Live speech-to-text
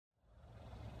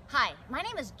Hi, my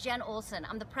name is Jen Olson.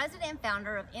 I'm the president and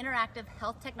founder of Interactive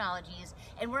Health Technologies,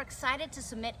 and we're excited to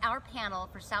submit our panel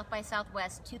for South by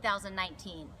Southwest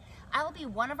 2019. I will be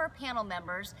one of our panel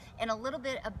members, and a little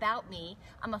bit about me.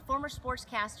 I'm a former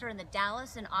sportscaster in the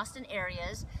Dallas and Austin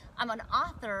areas. I'm an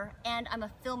author and I'm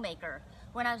a filmmaker.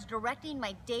 When I was directing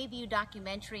my debut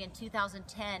documentary in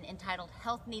 2010 entitled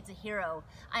Health Needs a Hero,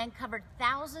 I uncovered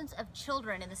thousands of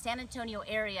children in the San Antonio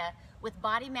area with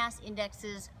body mass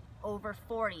indexes over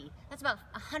 40. That's about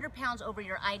 100 pounds over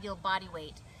your ideal body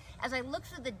weight. As I looked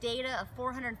through the data of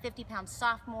 450-pound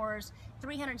sophomores,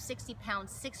 360-pound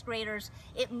sixth graders,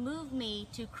 it moved me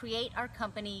to create our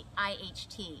company,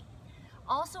 IHT.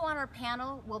 Also on our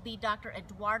panel will be Dr.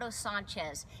 Eduardo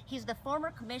Sanchez. He's the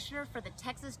former commissioner for the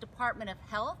Texas Department of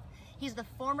Health. He's the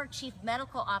former chief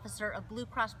medical officer of Blue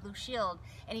Cross Blue Shield,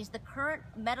 and he's the current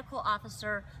medical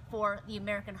officer for the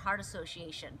American Heart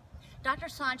Association. Dr.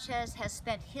 Sanchez has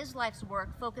spent his life's work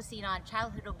focusing on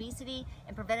childhood obesity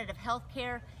and preventative health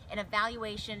care and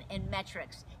evaluation and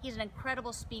metrics. He's an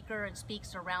incredible speaker and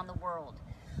speaks around the world.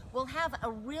 We'll have a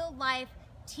real-life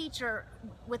teacher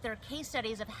with their case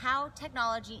studies of how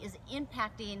technology is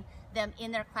impacting them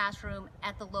in their classroom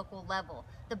at the local level,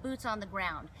 the boots on the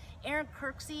ground. Aaron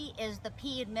Kirksey is the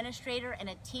PE administrator and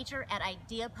a teacher at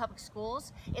IDEA Public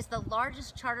Schools. It's the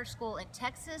largest charter school in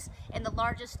Texas and the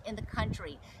largest in the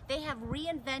country. They have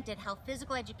reinvented how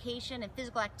physical education and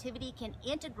physical activity can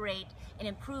integrate and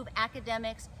improve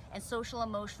academics and social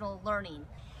emotional learning.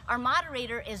 Our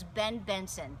moderator is Ben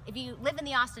Benson. If you live in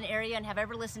the Austin area and have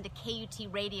ever listened to KUT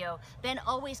radio, Ben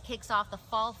always kicks off the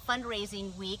fall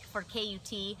fundraising week for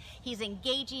KUT. He's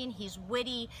engaging, he's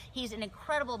witty, he's an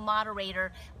incredible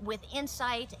moderator with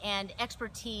insight and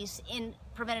expertise in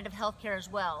preventative health care as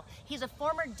well. He's a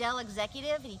former Dell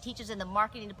executive and he teaches in the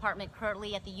marketing department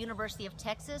currently at the University of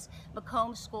Texas,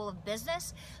 McCombs School of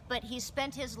Business, but he's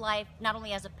spent his life not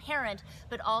only as a parent,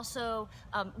 but also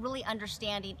really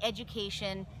understanding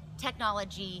education,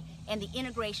 technology, and the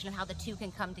integration of how the two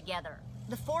can come together.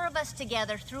 The four of us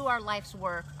together through our life's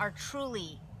work are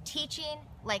truly teaching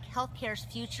like healthcare's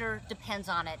future depends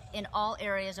on it in all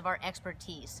areas of our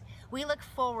expertise. We look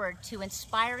forward to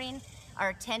inspiring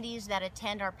our attendees that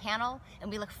attend our panel, and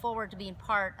we look forward to being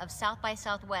part of South by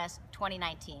Southwest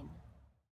 2019.